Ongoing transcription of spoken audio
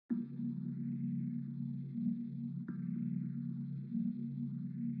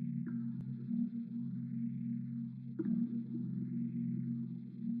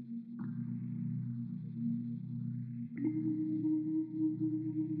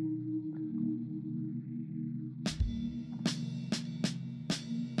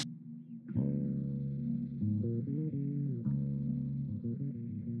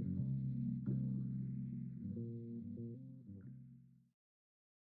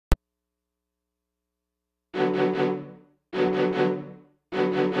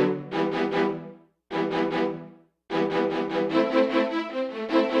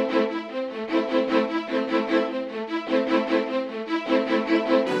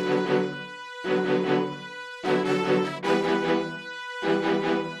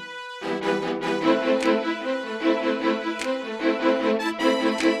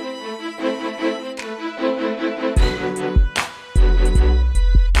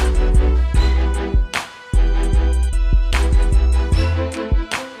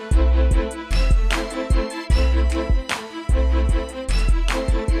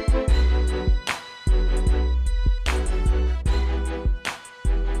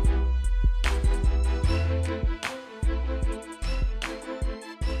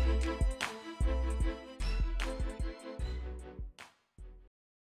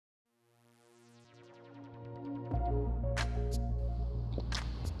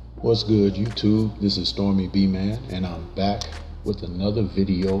What's good, YouTube? This is Stormy B-Man, and I'm back with another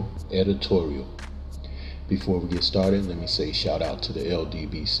video editorial. Before we get started, let me say shout out to the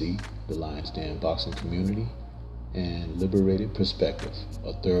LDBC, the Lions Den Boxing Community, and Liberated Perspective,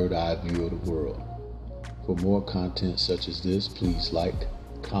 a third eye view of the world. For more content such as this, please like,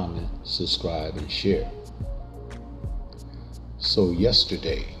 comment, subscribe, and share. So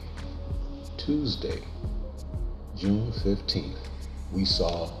yesterday, Tuesday, June 15th, we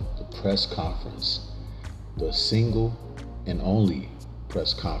saw the press conference, the single and only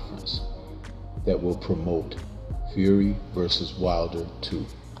press conference that will promote Fury versus Wilder 2.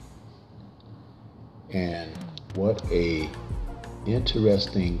 And what a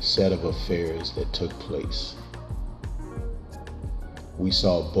interesting set of affairs that took place. We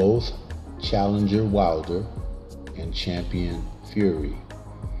saw both challenger Wilder and champion Fury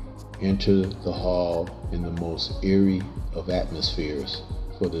enter the hall in the most eerie of atmospheres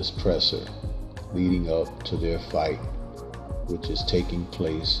for this presser leading up to their fight, which is taking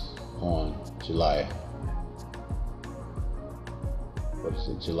place on July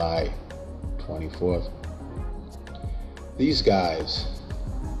 24th. These guys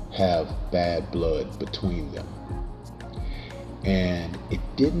have bad blood between them, and it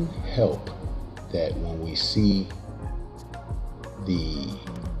didn't help that when we see the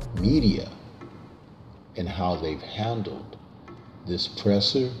media and how they've handled this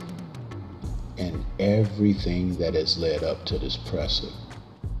presser and everything that has led up to this presser.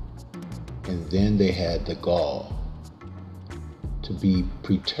 And then they had the gall to be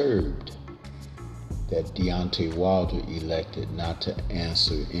perturbed that Deontay Wilder elected not to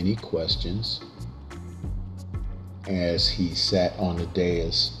answer any questions as he sat on the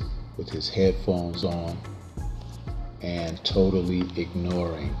dais with his headphones on and totally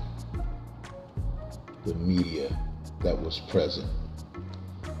ignoring the media that was present.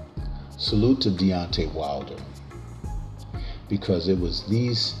 Salute to Deontay Wilder, because it was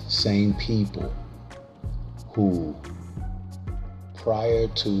these same people who, prior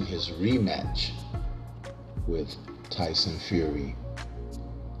to his rematch with Tyson Fury,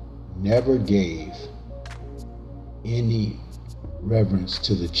 never gave any reverence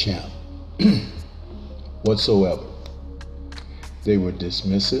to the champ whatsoever. They were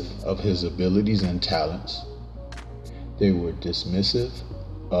dismissive of his abilities and talents. They were dismissive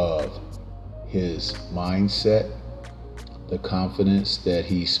of his mindset, the confidence that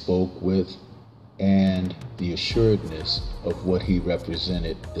he spoke with, and the assuredness of what he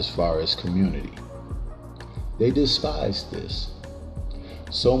represented as far as community. They despised this,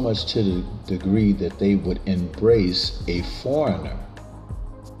 so much to the degree that they would embrace a foreigner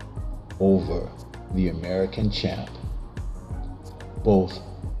over the American champ, both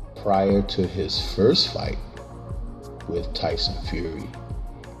prior to his first fight with Tyson Fury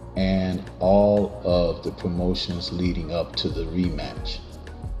and all of the promotions leading up to the rematch.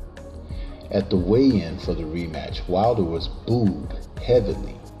 At the weigh-in for the rematch, Wilder was booed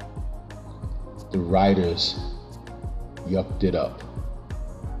heavily. The writers yucked it up.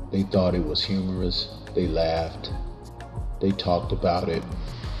 They thought it was humorous. They laughed. They talked about it.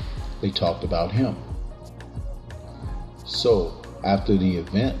 They talked about him. So, after the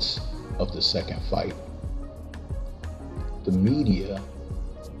events of the second fight, the media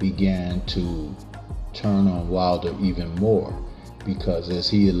began to turn on Wilder even more, because as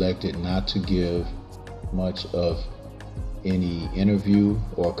he elected not to give much of any interview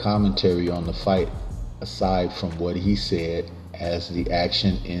or commentary on the fight aside from what he said as the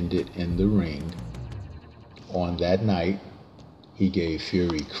action ended in the ring on that night, he gave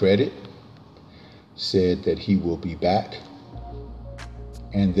Fury credit, said that he will be back,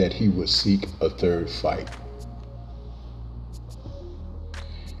 and that he would seek a third fight.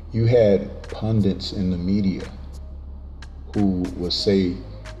 You had pundits in the media who would say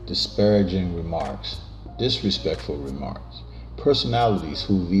disparaging remarks, disrespectful remarks, personalities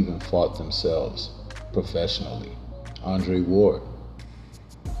who've even fought themselves professionally. Andre Ward.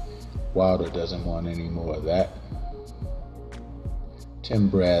 Wilder doesn't want any more of that. Tim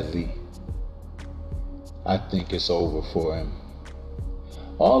Bradley, I think it's over for him.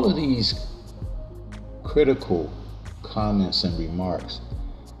 All of these critical comments and remarks,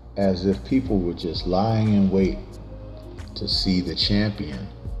 as if people were just lying in wait to see the champion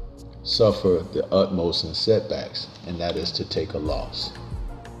suffer the utmost in setbacks, and that is to take a loss.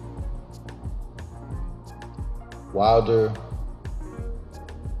 Wilder,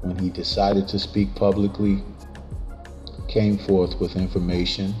 when he decided to speak publicly, came forth with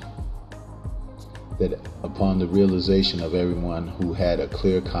information that, upon the realization of everyone who had a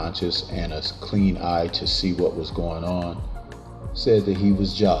clear conscience and a clean eye to see what was going on, said that he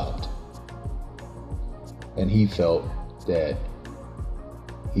was jobbed, and he felt that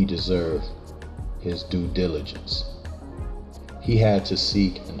he deserved his due diligence. He had to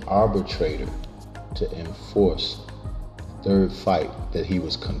seek an arbitrator to enforce the third fight that he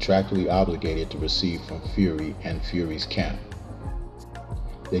was contractually obligated to receive from Fury and Fury's camp.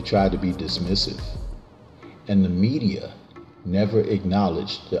 They tried to be dismissive, and the media never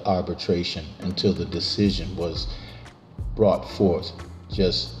acknowledged the arbitration until the decision was brought forth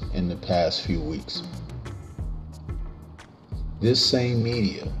just in the past few weeks. This same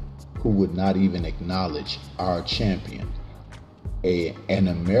media, who would not even acknowledge our champion, an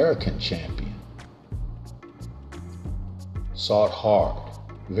American champion, sought hard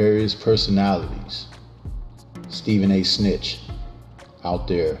various personalities. Stephen A. Snitch out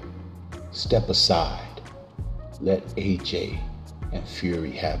there, step aside, let AJ and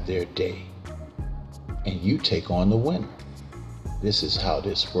Fury have their day, and you take on the winner. This is how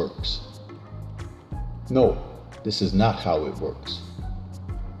this works. No, this is not how it works.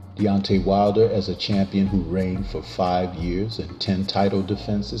 Deontay Wilder, as a champion who reigned for 5 years and 10 title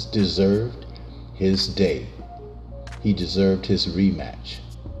defenses, deserved his day. He deserved his rematch.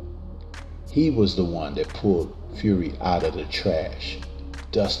 He was the one that pulled Fury out of the trash,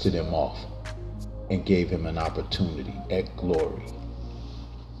 dusted him off, and gave him an opportunity at glory.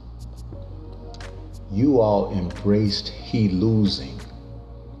 You all embraced he losing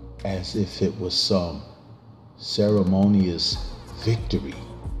as if it was some ceremonious victory.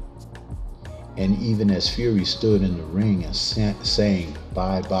 And even as Fury stood in the ring and saying,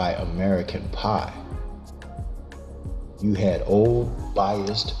 "Bye-bye American Pie," you had old,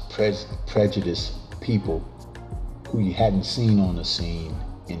 biased, prejudiced people who you hadn't seen on the scene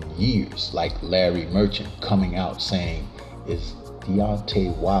in years, like Larry Merchant, coming out saying, "Is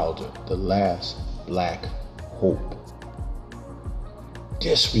Deontay Wilder the last black hope?"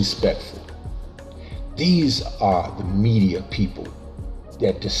 Disrespectful. These are the media people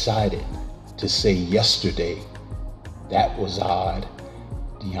that decided to say yesterday, "That was odd.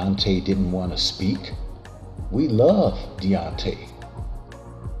 Deontay didn't want to speak. We love Deontay."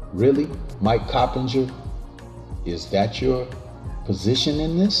 Really, Mike Coppinger? Is that your position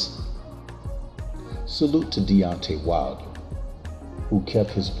in this? Salute to Deontay Wilder, who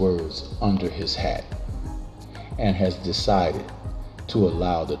kept his words under his hat and has decided to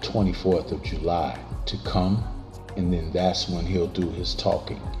allow the 24th of July to come, and then that's when he'll do his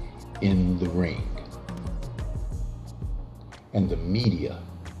talking in the ring. And the media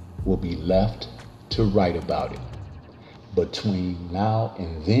will be left to write about it. Between now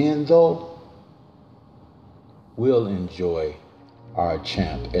and then, though, we'll enjoy our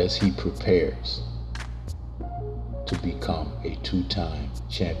champ as he prepares to become a 2-time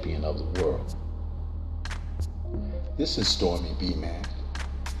champion of the world. This is Stormy B Man.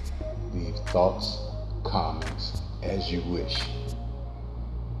 Leave thoughts, comments as you wish.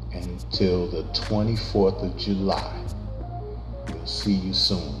 Until the 24th of July, we'll see you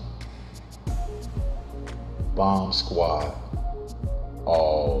soon. Bomb Squad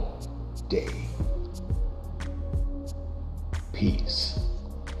all day. Peace.